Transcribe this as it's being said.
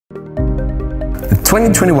The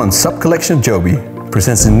 2021 SUP collection of Jobe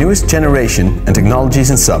presents the newest generation and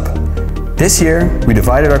technologies in SUP. This year, we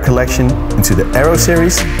divided our collection into the Aero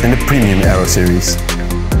series and the Premium Aero series.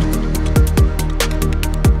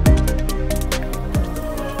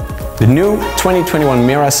 The new 2021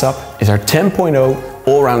 Mira SUP is our 10.0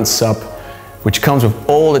 all-round SUP, which comes with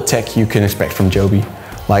all the tech you can expect from Jobe,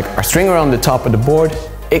 like our stringer on the top of the board,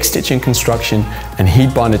 X-stitching construction, and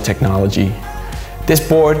heat-bonded technology. This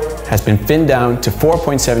board has been thinned down to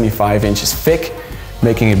 4.75 inches thick,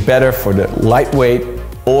 making it better for the lightweight,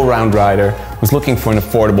 all-round rider who's looking for an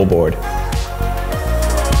affordable board.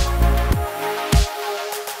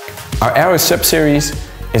 Our Aero SUP series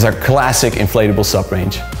is our classic inflatable SUP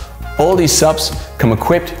range. All these SUPs come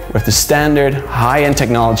equipped with the standard high-end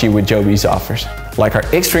technology which Jobe's offers, like our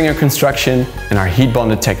X-stringer construction and our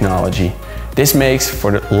heat-bonded technology. This makes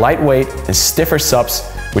for the lightweight and stiffer SUPs,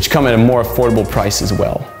 which come at a more affordable price as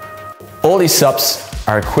well. All these SUPs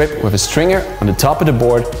are equipped with a stringer on the top of the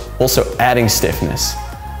board, also adding stiffness.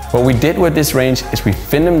 What we did with this range is we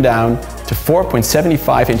thinned them down to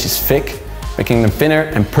 4.75 inches thick, making them thinner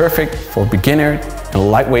and perfect for beginner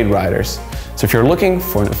and lightweight riders. So if you're looking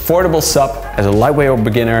for an affordable SUP as a lightweight or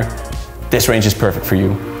beginner, this range is perfect for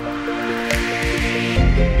you.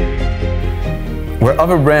 Where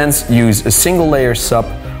other brands use a single layer SUP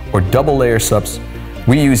or double layer SUPs,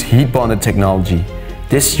 we use heat bonded technology.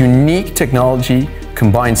 This unique technology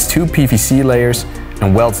combines two PVC layers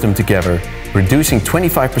and welds them together, reducing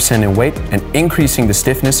 25% in weight and increasing the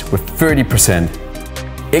stiffness with 30%.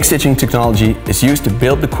 X-stitching technology is used to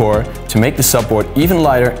build the core to make the SUP board even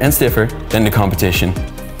lighter and stiffer than the competition.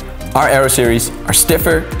 Our Aero series are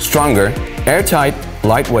stiffer, stronger, airtight,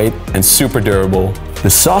 lightweight, and super durable. The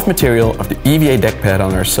soft material of the EVA deck pad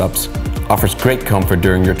on our SUPs offers great comfort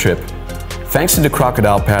during your trip. Thanks to the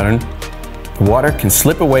crocodile pattern, the water can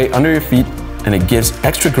slip away under your feet and it gives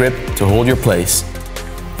extra grip to hold your place.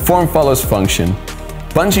 Form follows function.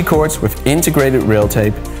 Bungee cords with integrated rail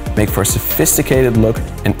tape make for a sophisticated look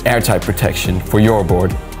and airtight protection for your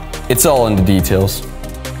board. It's all in the details.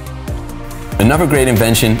 Another great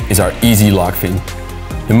invention is our easy lock fin.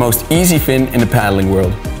 The most easy fin in the paddling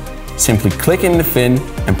world. Simply click in the fin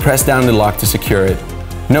and press down the lock to secure it.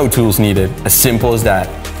 No tools needed, as simple as that.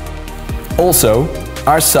 Also,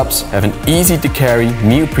 our SUPs have an easy to carry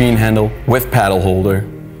neoprene handle with paddle holder.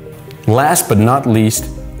 Last but not least,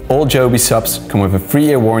 all Jobe SUPs come with a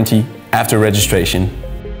 3-year warranty after registration.